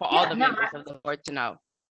for all Yeah, the no, members of the board to know.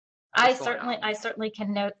 I what's going on. certainly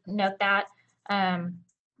can note that. And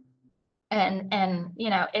you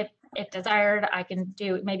know, if desired, I can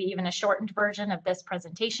do maybe even a shortened version of this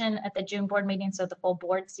presentation at the June board meeting so the full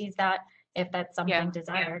board sees that, if that's something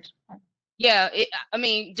desired. Yeah, I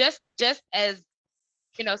mean, just as,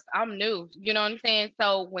 you know, I'm new, you know what I'm saying?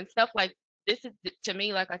 So when stuff like this is, to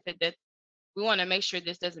me, like I said, that we want to make sure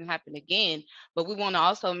this doesn't happen again, but we want to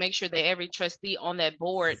also make sure that every trustee on that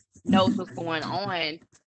board knows what's going on.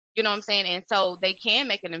 You know what I'm saying? And so they can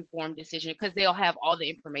make an informed decision because they'll have all the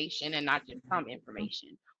information and not just some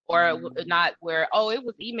information. Or not where, oh, it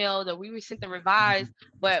was emailed or we sent the revised.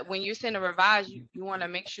 But when you send a revised, you want to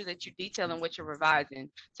make sure that you're detailing what you're revising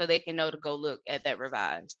so they can know to go look at that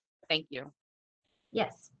revised. Thank you.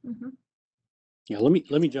 Yes. Mhm. Yeah, let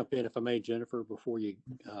me jump in if I may, Jennifer, before you,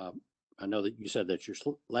 I know that you said that's your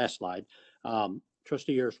last slide.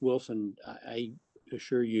 Trustee Harris Wilson, I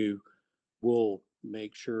assure you will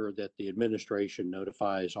make sure that the administration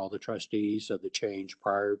notifies all the trustees of the change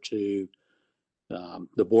prior to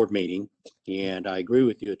the board meeting. And I agree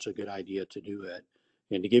with you, it's a good idea to do it.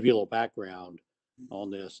 And to give you a little background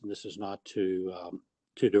on this, and this is not to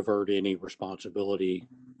divert any responsibility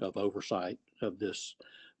of oversight of this,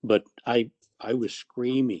 but I was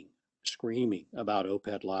screaming about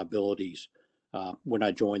OPEB liabilities when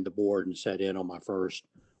I joined the board and sat in on my first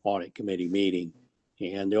audit committee meeting.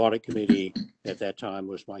 And the audit committee at that time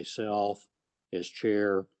was myself as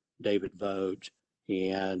chair, David Vogt,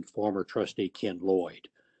 and former trustee Ken Lloyd.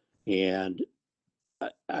 And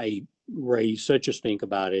I raised such a stink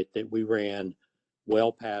about it that we ran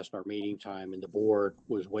well past our meeting time, and the board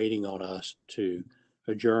was waiting on us to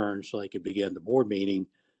adjourn so they could begin the board meeting.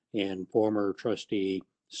 And former trustee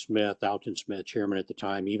Smith, Alton Smith, chairman at the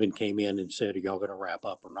time, even came in and said, are y'all going to wrap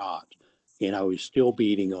up or not? And I was still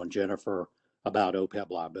beating on Jennifer about OPEB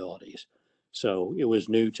liabilities. So it was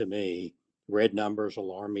new to me. Red numbers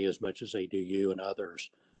alarm me as much as they do you and others.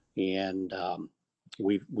 And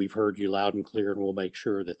we've heard you loud and clear, and we'll make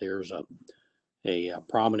sure that there's a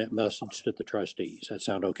prominent message to the trustees. That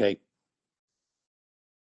sound okay?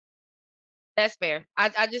 That's fair.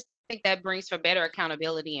 I just think that brings for better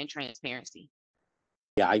accountability and transparency.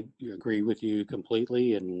 Yeah, I agree with you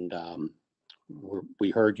completely, and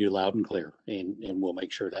we heard you loud and clear, and we'll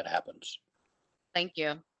make sure that happens. Thank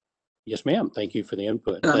you. Yes, ma'am. Thank you for the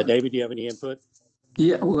input. David, do you have any input?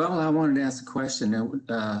 Yeah, well, I wanted to ask a question.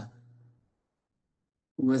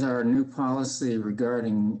 With our new policy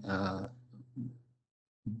regarding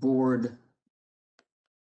board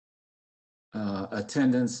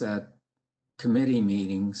attendance at committee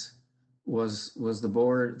meetings, was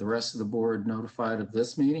the rest of the board notified of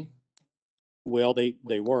this meeting? Well,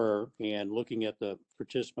 they were, and looking at the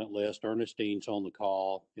participant list, Ernestine's on the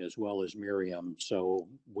call as well as Miriam. So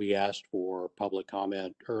we asked for public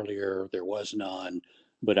comment earlier. There was none,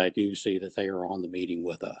 but I do see that they are on the meeting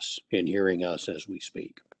with us and hearing us as we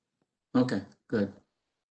speak. Okay, good.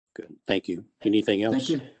 Good. Thank you. Anything else? Thank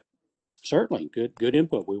you. Certainly. Good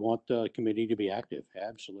input. We want the committee to be active.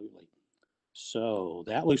 Absolutely. So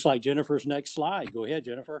that looks like Jennifer's next slide. Go ahead,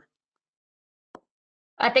 Jennifer.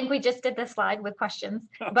 I think we just did the slide with questions,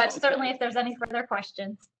 but Okay. certainly if there's any further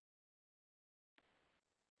questions.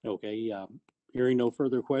 Okay. Hearing no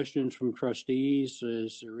further questions from trustees,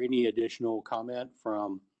 is there any additional comment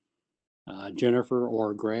from Jennifer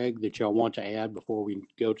or Greg that y'all want to add before we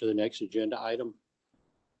go to the next agenda item?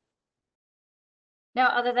 No,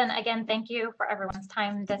 other than, again, thank you for everyone's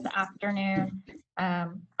time this afternoon.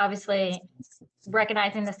 Obviously,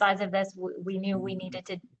 recognizing the size of this, we knew we needed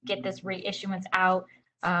to get this reissuance out.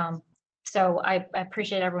 So I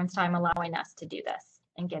appreciate everyone's time allowing us to do this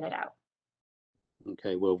and get it out.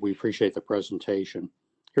 Okay, well, we appreciate the presentation.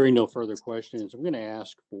 Hearing no further questions, I'm going to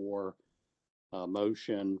ask for a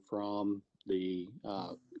motion from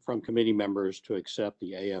from committee members to accept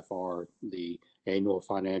the AFR, the annual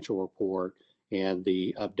financial report, and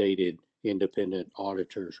the updated independent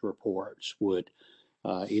auditors reports. Would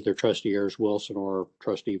either trustee Ayers Wilson or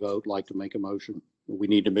trustee Vogt like to make a motion? We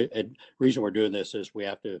need to, and reason we're doing this is we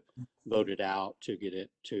have to vote it out to get it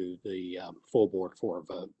to the full board for a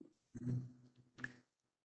vote.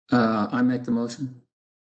 I make the motion.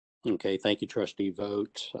 Okay, thank you, trustee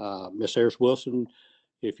Vogt. Ms. Ayers Wilson,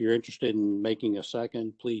 if you're interested in making a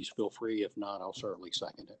second, please feel free. If not, I'll certainly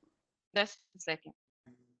second it. That's the second.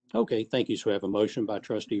 Okay, thank you. So we have a motion by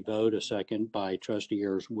trustee Vogt, a second by trustee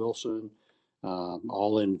Ayers Wilson.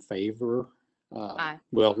 All in favor? Aye.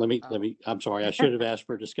 Well, let me, I'm sorry, I should have asked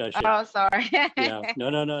for discussion. Oh, sorry. Yeah,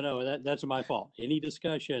 no, that's my fault. Any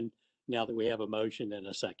discussion now that we have a motion and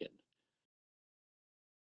a second?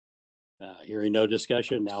 Hearing no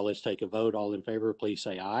discussion, now let's take a vote. All in favor, please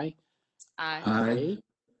say aye. Aye. Aye.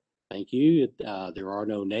 Thank you. There are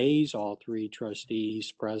no nays. All three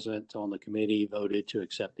trustees present on the committee voted to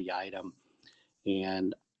accept the item.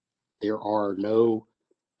 And there are no,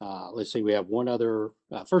 let's see, we have one other.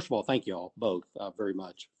 First of all, thank you all both very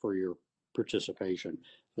much for your participation.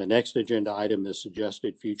 The next agenda item is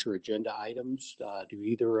suggested future agenda items. Do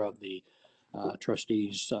either of the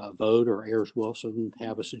trustees vote or Ayers Wilson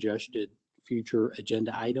have a suggested future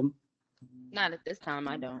agenda item? Not at this time,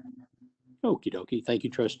 I don't. Okie dokie. Thank you,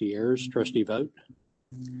 Trustee Ayers. Trustee Vote.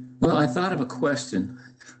 Well, I thought of a question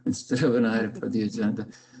instead of an item for the agenda.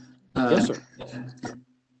 Yes, sir.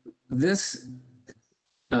 This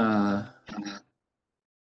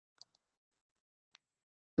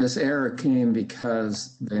this error came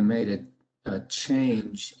because they made a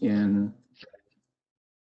change in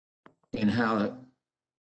how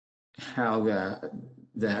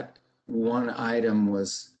that one item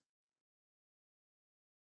was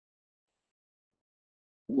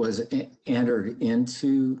entered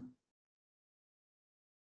into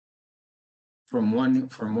from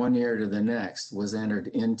one year to the next, was entered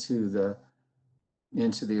into the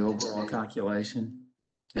overall calculation.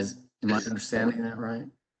 Am I understanding that right?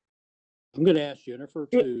 I'm going to ask Jennifer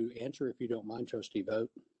to answer if you don't mind, Trustee Vote.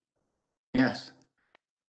 Yes.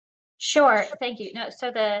 Sure, thank you. No,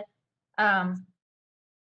 so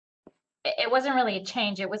it wasn't really a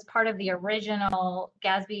change. It was part of the original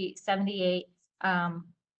GASB 78,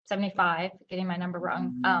 75, getting my number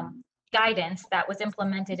wrong, guidance that was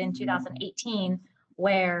implemented in 2018,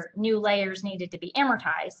 where new layers needed to be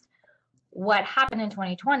amortized. What happened in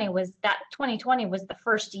 2020 was that 2020 was the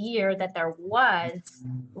first year that there was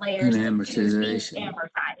layers to be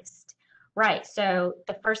amortized. Right. So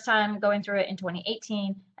the first time going through it in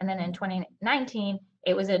 2018, and then in 2019,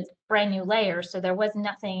 it was a brand new layer. So there was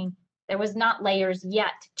not layers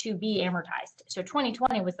yet to be amortized. So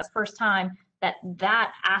 2020 was the first time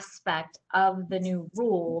that aspect of the new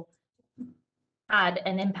rule had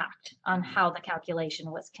an impact on how the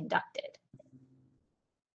calculation was conducted.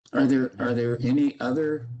 Are there any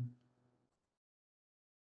other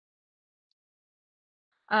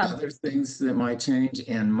things that might change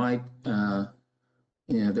and might,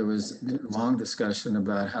 there was long discussion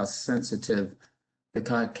about how sensitive the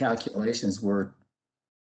calculations were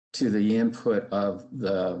to the input of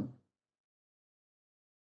the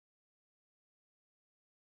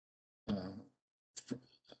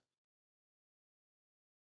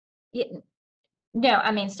No,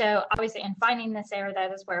 I mean, so obviously in finding this error,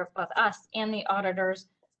 that is where both us and the auditors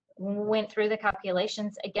went through the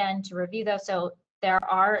calculations again to review those. So there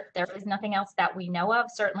is nothing else that we know of.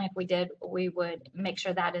 Certainly if we did, we would make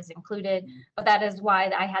sure that is included. But that is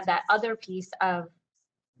why I had that other piece of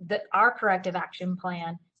our corrective action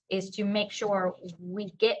plan is to make sure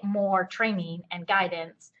we get more training and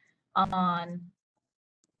guidance on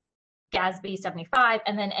GASB 75,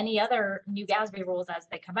 and then any other new GASB rules as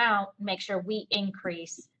they come out, make sure we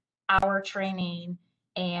increase our training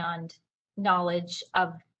and knowledge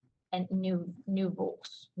of and new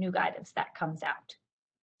rules, new guidance that comes out.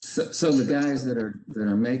 So the guys that are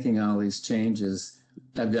making all these changes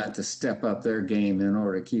have got to step up their game in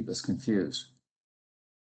order to keep us confused.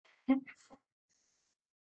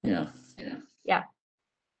 Yeah.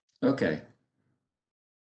 Okay.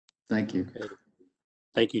 Thank you. Okay.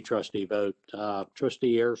 Thank you, Trustee Vote.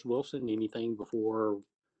 Trustee Ayers Wilson, anything before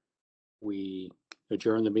we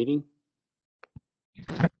adjourn the meeting?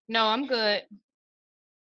 No, I'm good.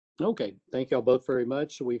 Okay, thank y'all both very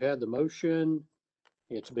much. So we've had the motion.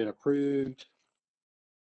 It's been approved.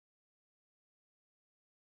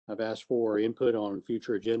 I've asked for input on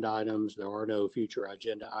future agenda items. There are no future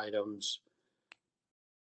agenda items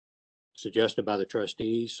suggested by the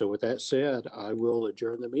trustees. So with that said, I will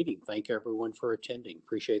adjourn the meeting. Thank everyone for attending.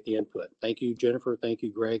 Appreciate the input. Thank you, Jennifer. Thank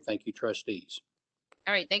you, Greg. Thank you, trustees.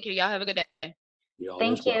 All right. Thank you. Y'all have a good day.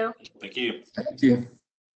 Thank you. Thank you. Thank you.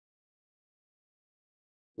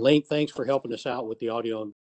 Link, thanks for helping us out with the audio